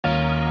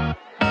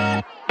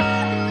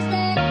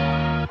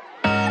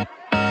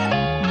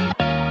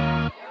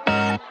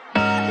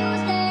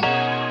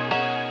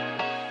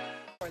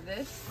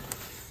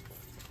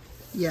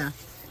Yeah.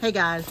 Hey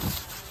guys,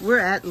 we're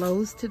at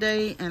Lowe's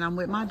today and I'm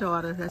with my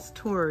daughter. That's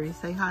Tori.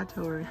 Say hi,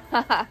 Tori.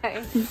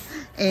 Hi.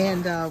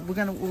 And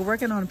we're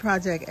working on a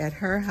project at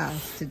her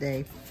house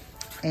today.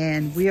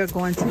 And we are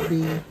going to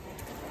be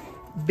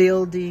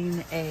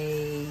building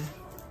kind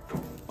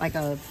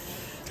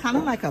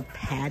of like a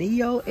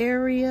patio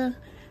area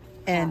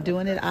and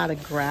doing it out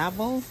of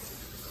gravel.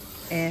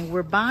 And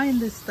we're buying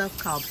this stuff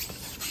called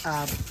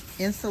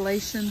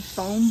insulation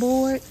foam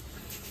board.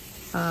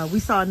 We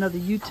saw another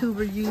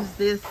YouTuber use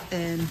this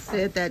and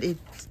said that it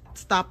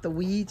stopped the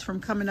weeds from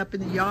coming up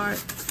in the yard.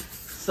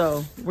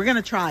 So we're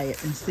gonna try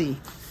it and see.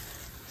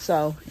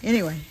 So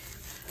anyway,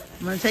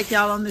 I'm gonna take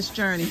y'all on this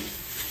journey.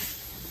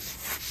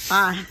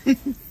 Bye.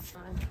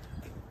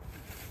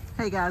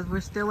 Hey guys, we're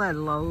still at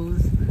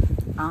Lowe's.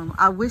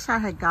 I wish I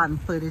had gotten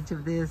footage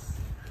of this.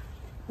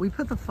 We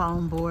put the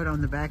foam board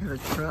on the back of the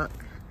truck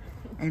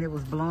and it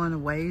was blowing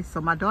away.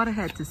 So my daughter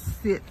had to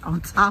sit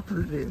on top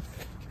of this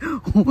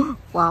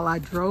while I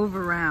drove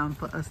around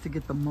for us to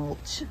get the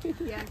mulch.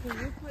 Yeah, because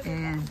we're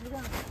and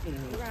gonna put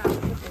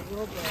the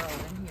wheelbarrow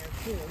in here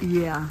too.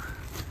 Yeah,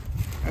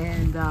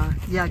 and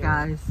yeah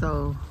guys,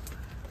 so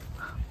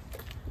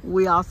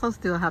we also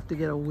still have to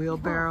get a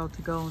wheelbarrow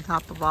to go on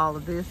top of all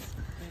of this.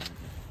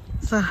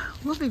 So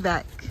we'll be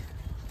back.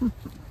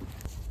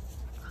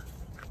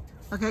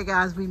 Okay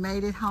guys, we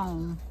made it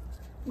home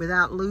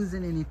without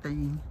losing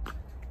anything.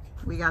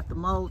 We got the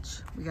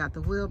mulch, we got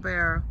the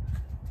wheelbarrow,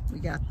 we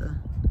got the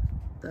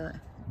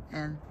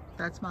and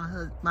that's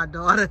my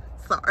daughter,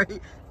 sorry,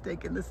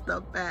 taking the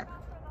stuff back.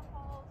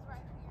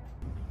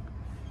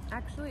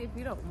 Actually, if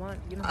you don't want,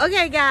 you know.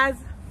 Okay guys,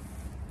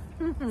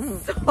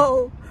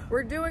 so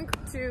we're doing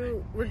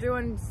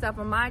stuff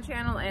on my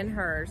channel and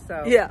hers.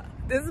 So yeah,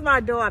 this is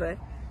my daughter,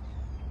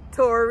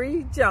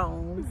 Tori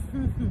Jones.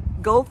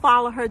 Go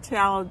follow her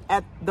channel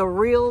at The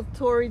Real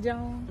Tori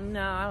Jones.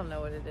 No, I don't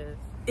know what it is.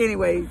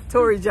 Anyway,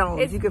 Tori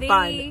Jones, you can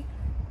find it.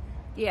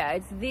 Yeah,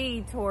 it's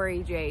the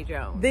Tori J.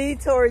 Jones. The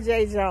Tori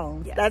J.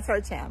 Jones. Yes. That's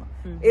her channel.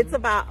 It's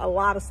about a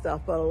lot of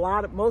stuff,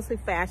 but mostly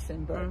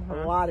fashion, but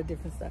a lot of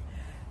different stuff.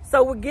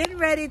 So we're getting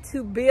ready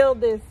to build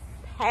this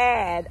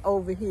pad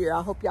over here.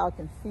 I hope y'all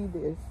can see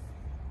this.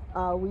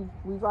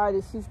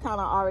 She's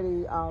kind of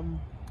already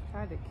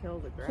Tried to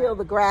kill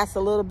the grass a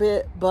little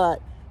bit,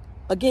 but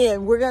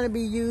again, we're going to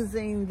be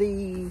using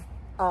the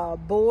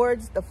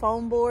boards, the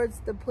foam boards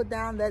to put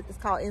down. That is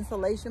called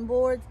insulation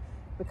boards,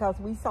 because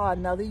we saw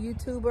another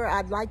YouTuber.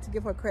 I'd like to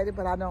give her credit,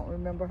 but I don't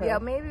remember her. Yeah,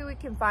 maybe we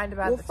can find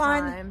about the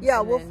time.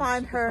 Yeah, we'll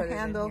find her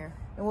handle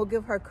and we'll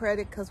give her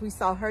credit because we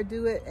saw her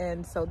do it,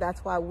 and so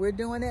that's why we're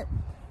doing it.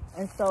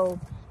 And so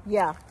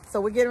yeah, so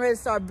we're getting ready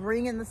to start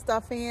bringing the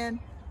stuff in.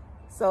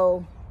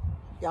 So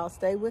y'all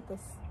stay with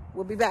us.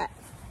 We'll be back.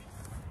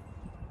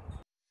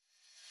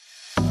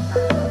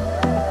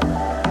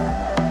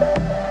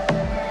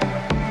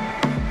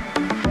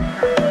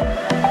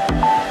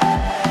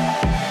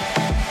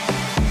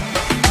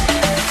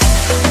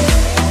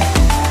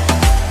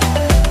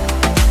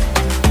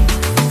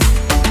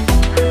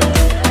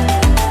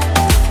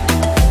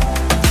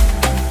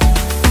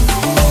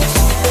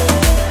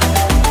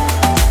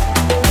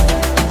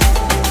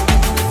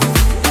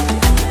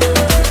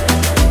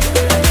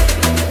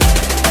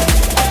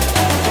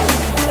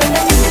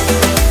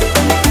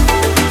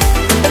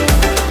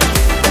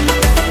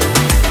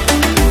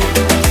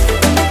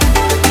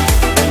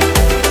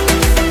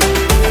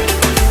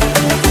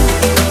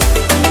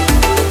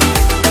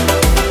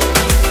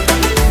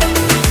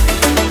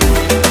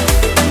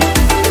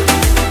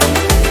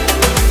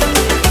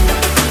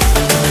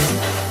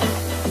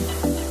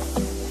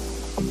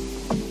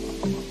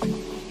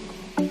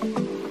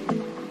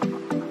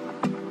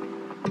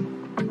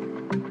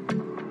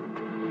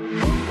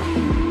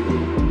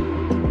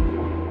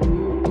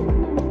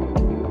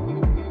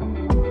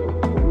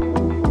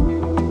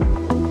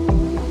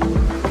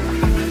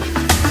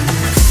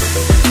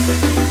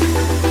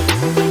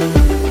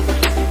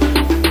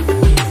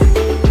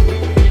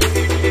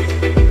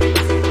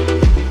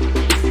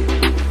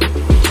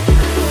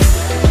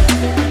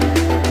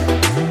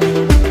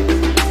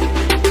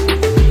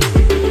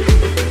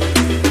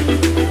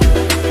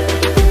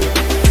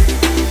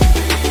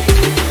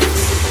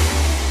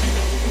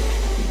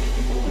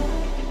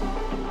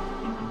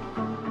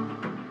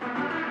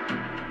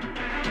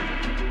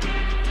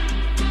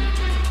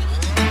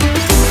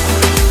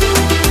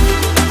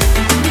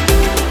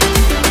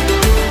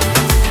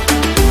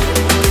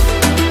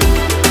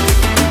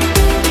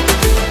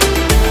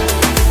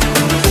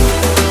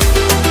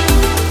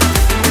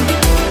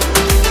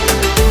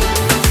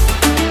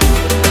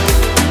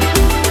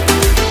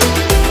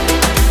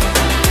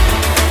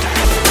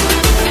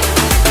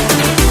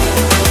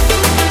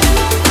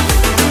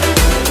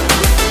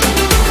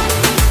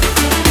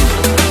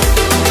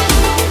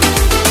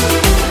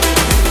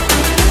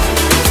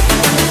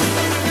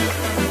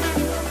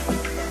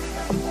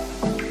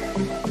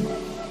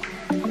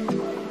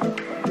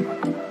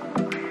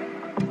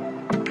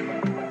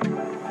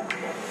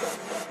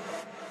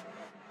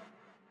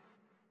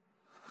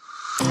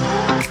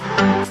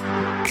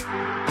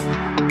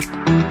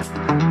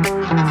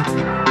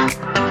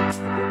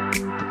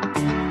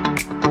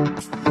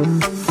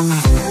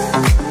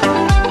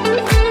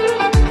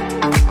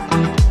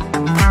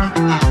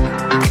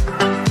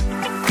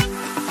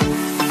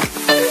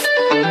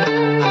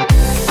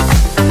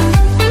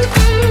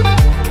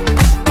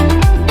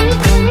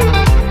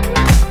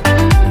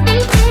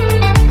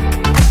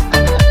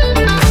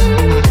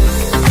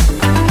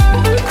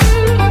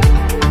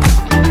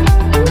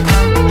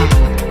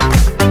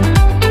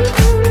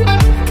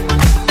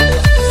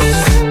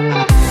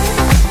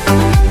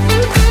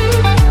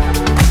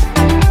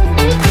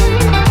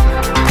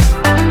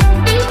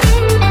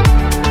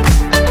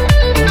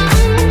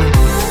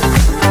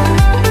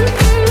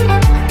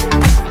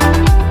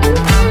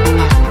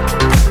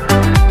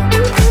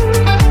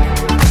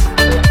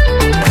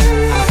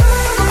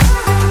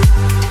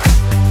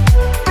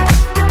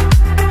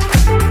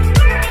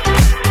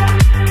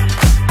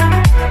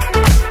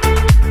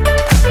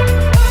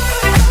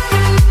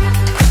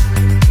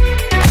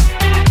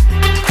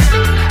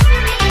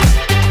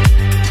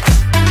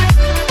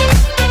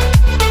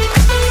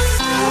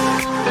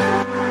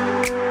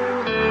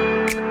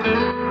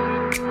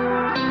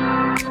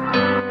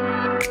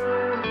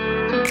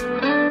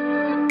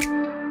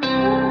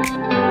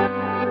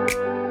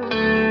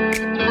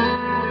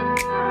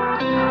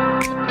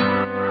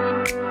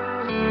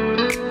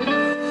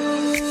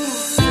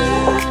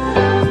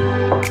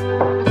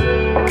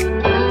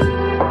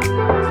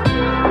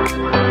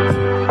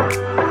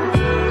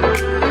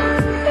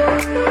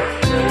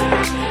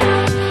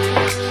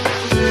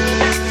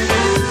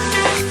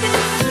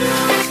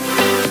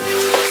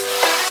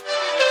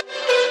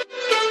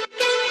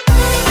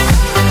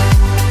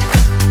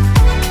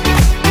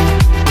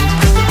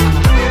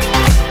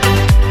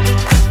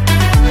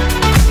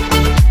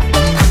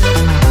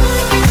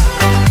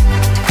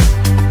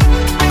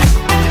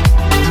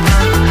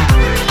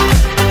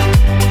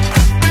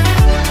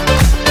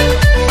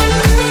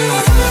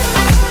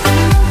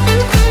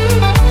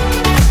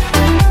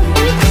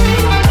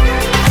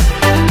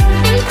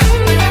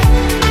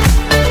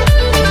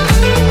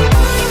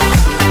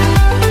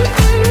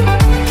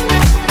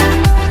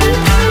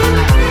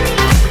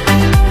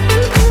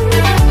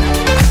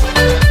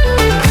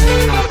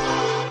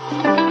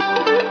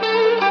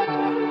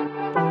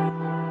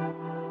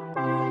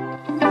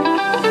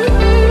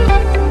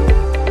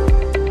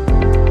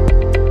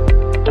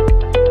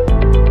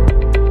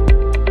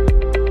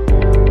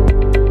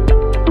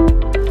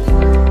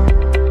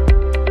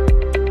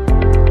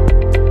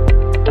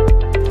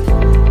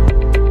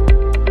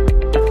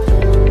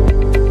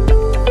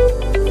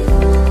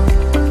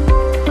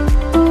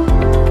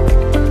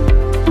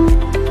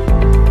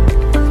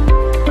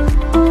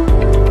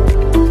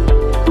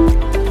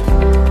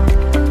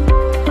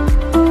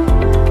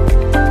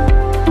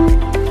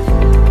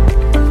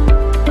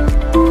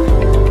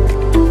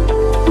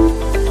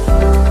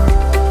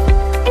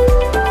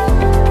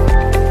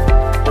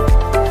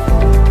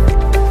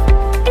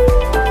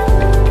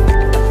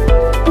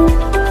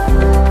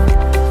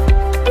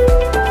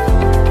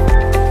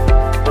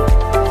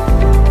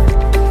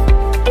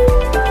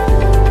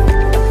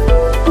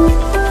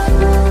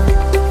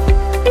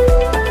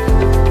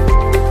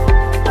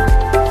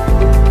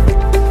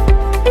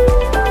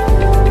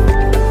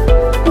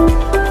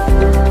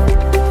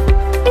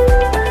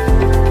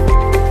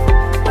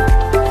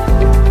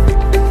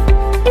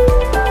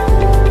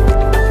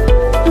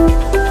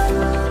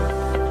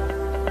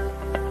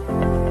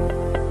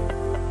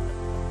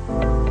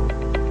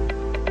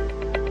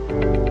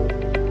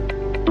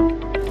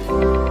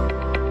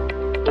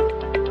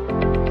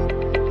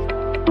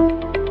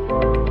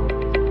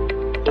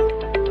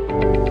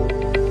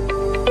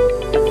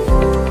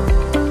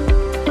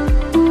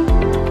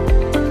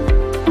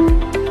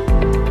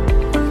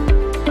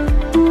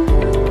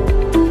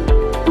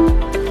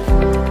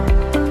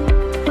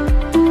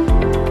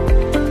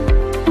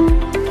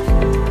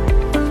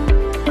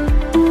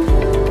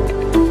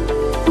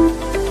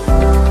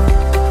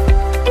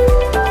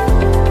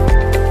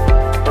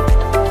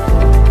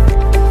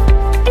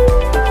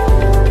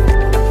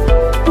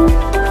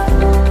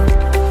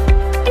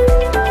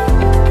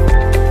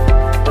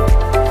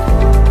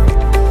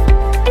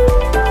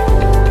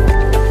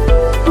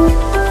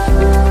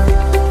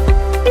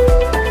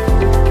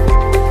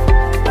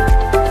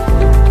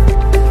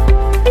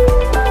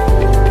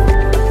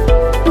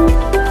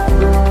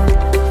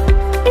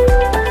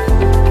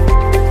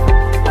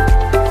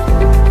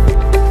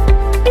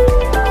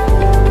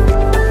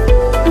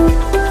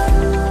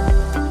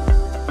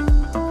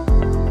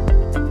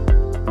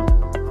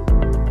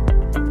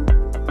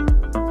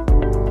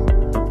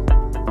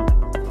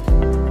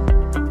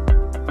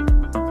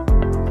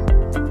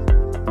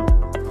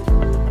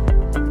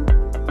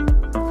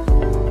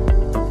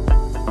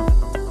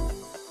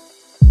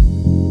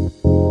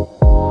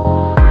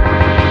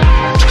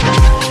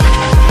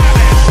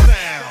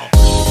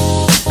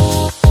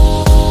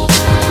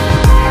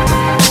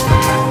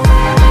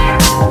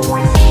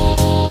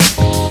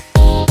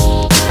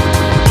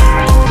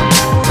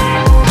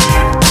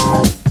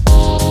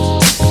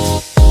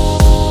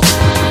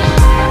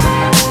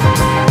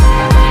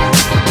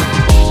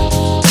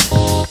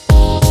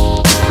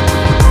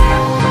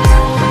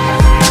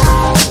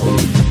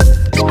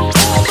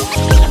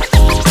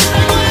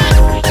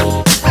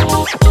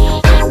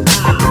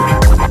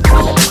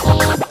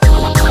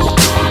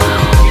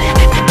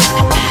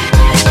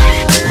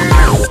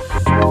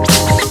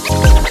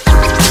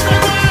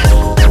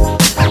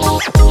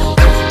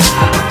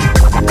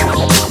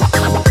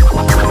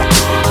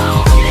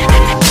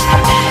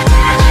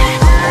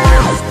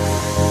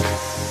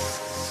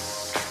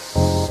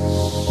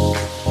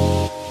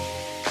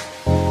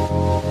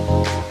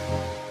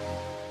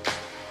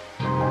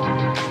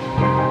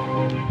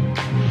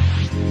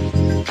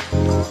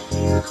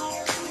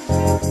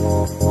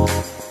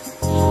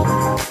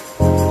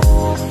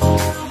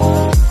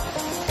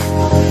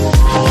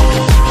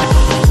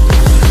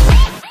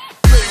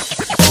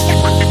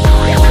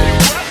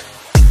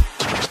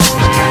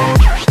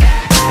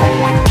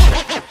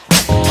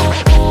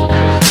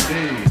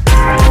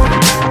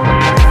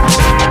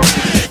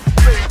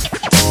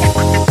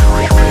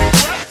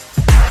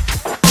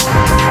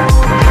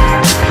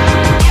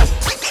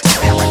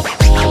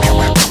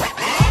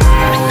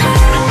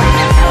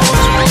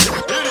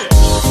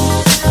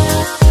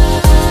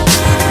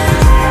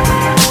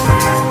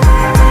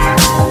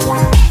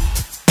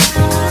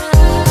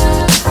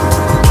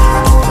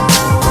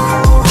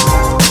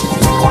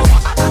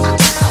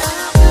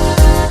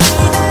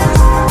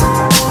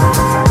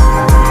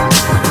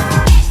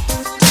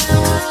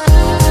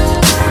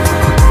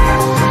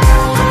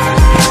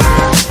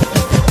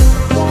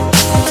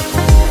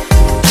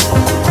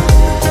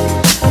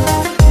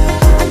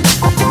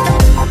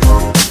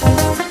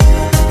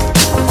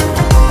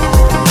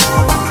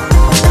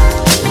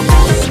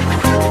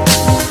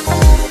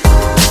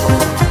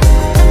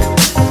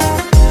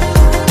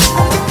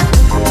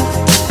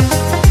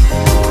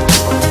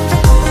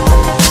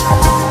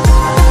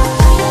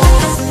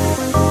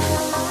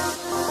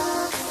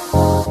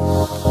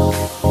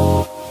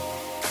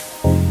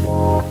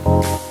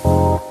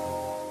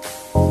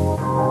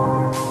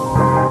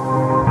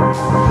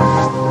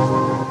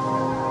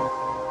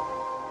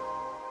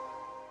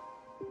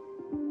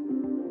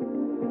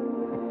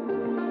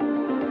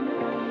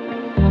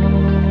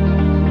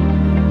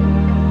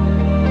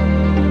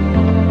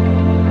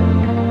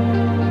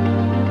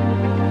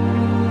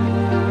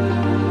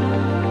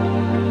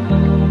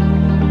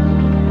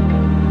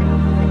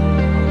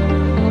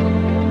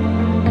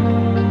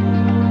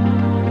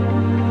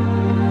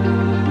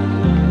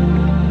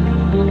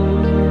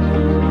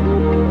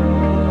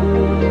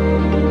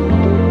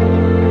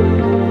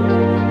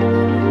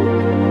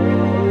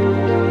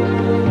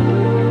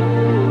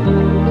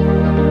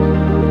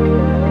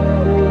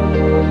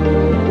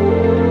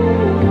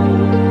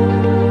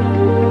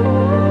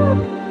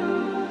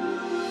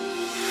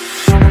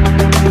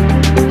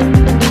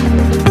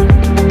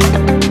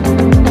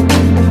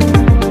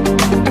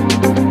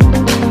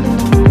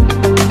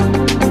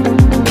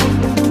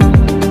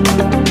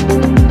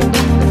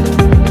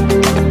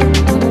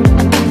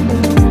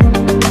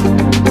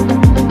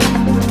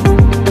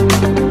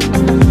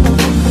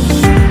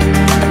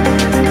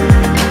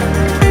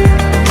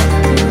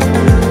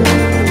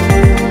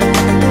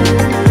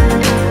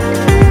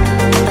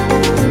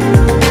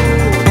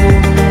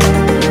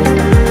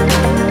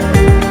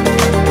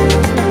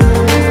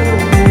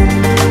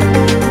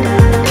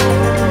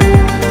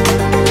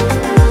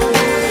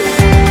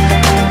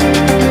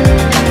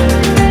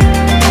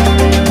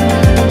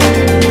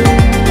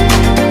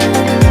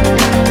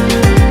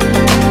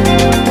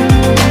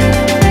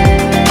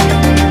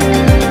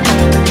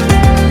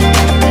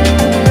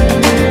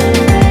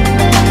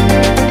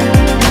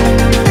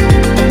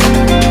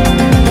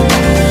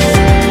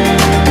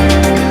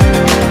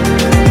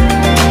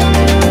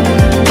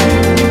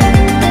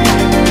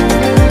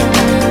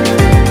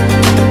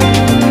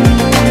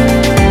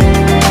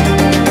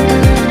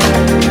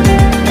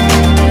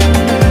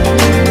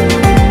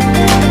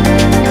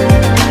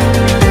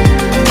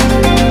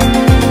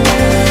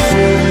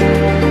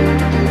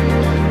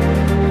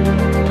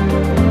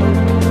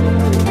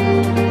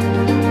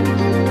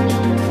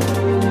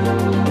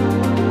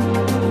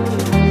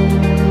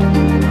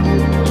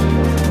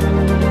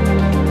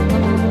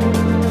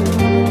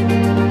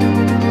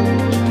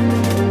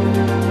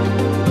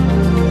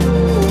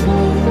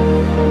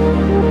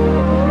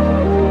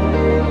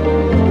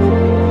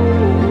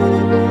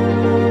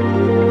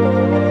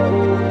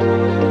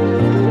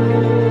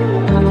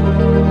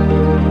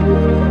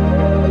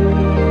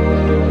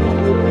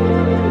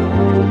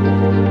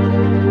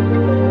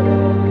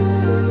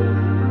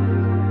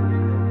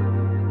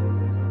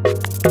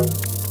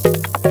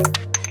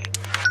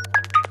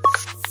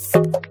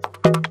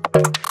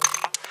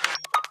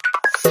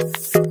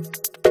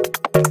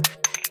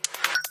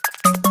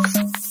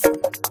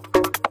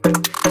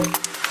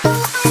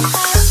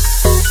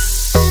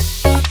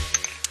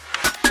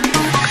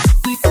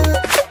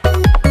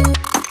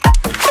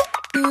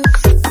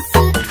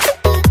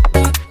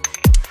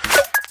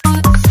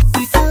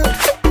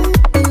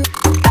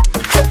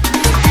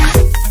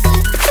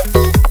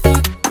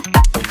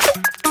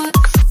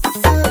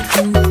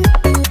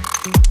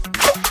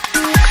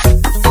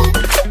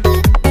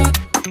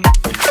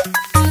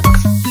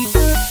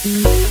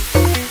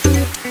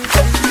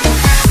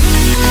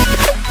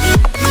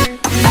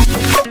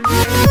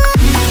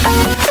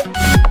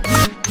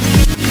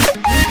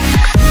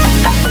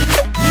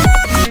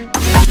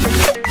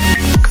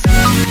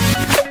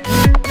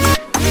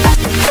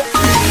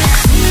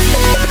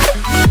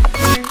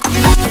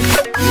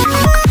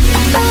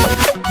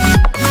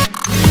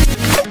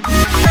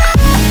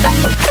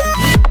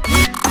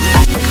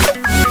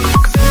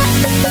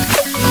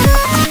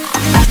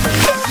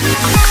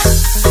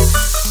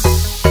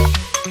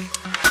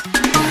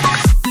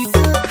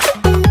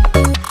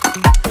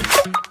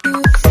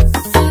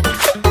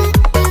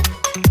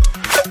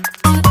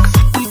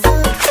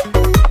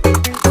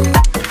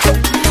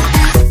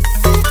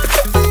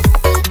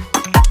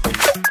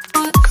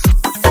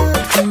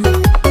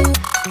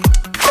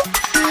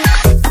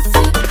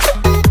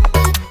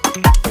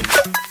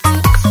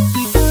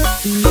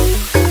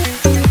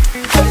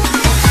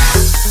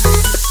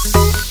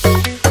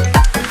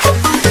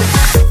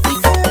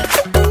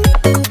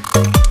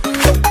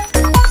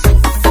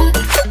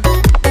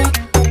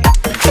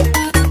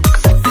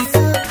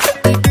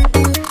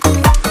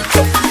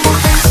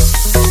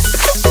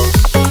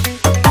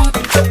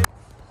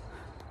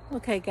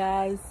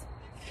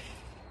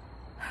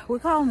 we're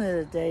calling it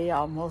a day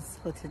almost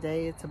for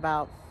today. It's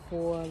about a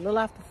little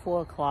after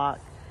 4 o'clock.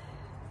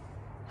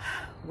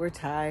 We're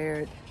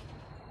tired.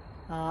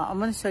 I'm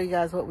going to show you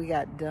guys what we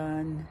got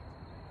done.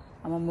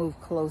 I'm going to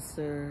move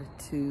closer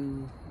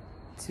to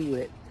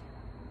it.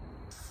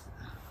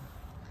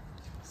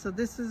 So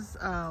this is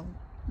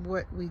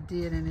what we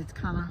did, and it's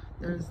kind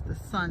of, the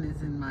sun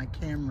is in my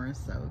camera.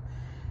 So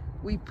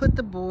we put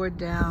the board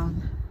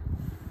down,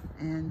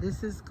 and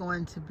this is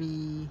going to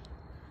be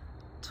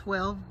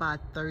 12 by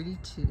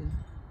 32.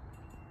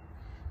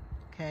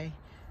 Okay.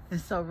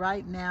 And so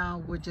right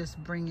now we're just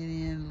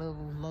bringing in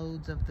little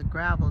loads of the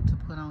gravel to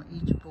put on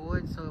each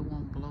board so it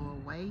won't blow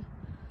away.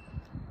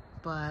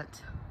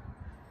 But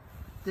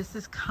this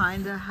is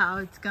kind of how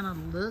it's gonna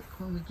look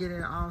when we get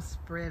it all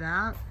spread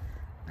out.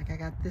 Like I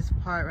got this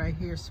part right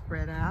here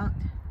spread out.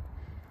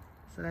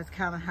 So that's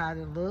kind of how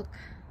it'll look.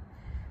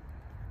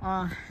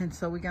 And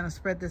so we're gonna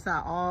spread this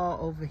out all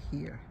over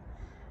here.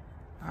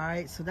 All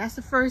right, so that's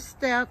the first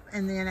step.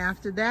 And then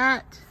after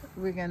that,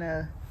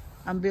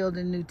 I'm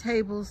building new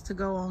tables to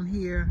go on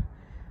here.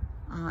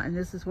 And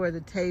this is where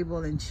the table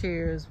and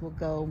chairs will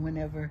go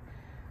whenever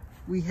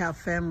we have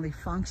family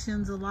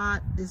functions a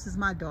lot. This is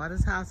my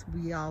daughter's house.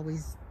 We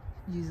always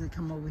usually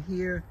come over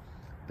here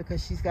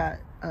because she's got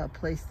a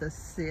place to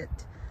sit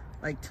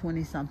like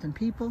 20 something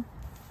people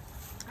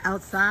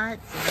outside.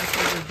 So that's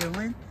what we're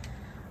doing.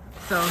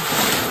 So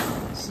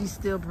she's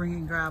still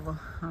bringing gravel.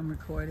 I'm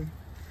recording.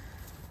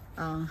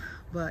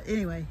 But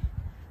anyway,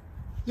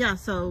 yeah,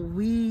 so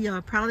we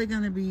are probably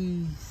going to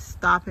be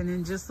stopping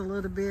in just a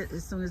little bit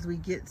as soon as we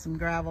get some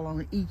gravel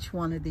on each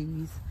one of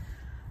these.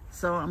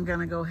 So I'm going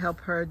to go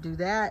help her do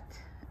that,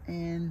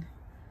 and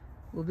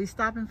we'll be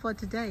stopping for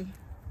today.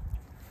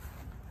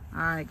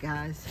 All right,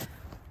 guys.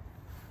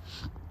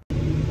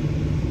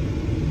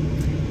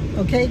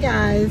 Okay,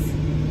 guys,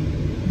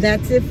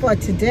 that's it for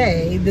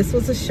today. This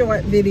was a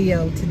short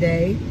video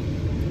today,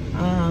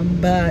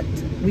 but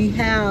we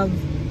have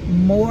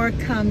more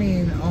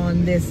coming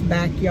on this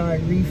backyard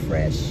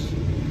refresh.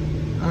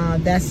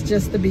 That's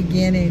just the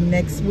beginning.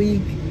 Next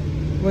week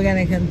we're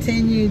going to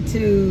continue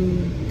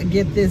to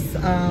get this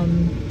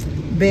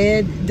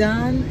bed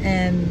done,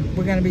 and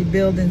we're going to be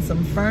building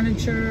some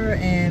furniture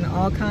and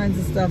all kinds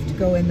of stuff to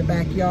go in the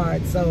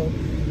backyard. So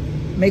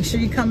make sure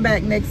you come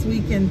back next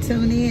week and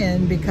tune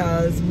in,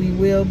 because we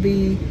will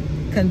be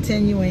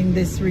continuing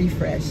this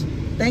refresh.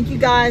 Thank you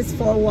guys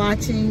for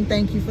watching.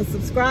 Thank you for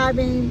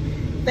subscribing.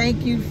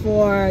 Thank you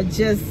for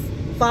just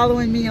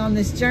following me on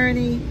this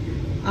journey.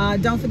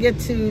 Don't forget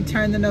to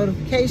turn the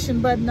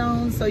notification button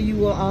on so you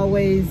will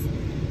always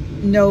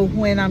know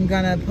when I'm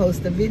gonna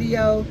post a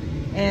video.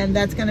 And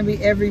that's gonna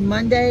be every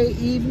Monday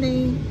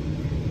evening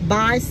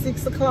by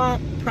 6 o'clock,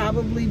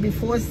 probably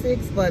before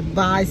 6, but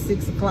by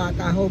 6 o'clock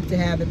I hope to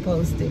have it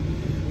posted.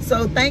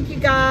 So thank you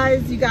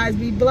guys. You guys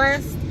be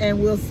blessed, and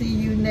we'll see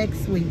you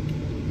next week.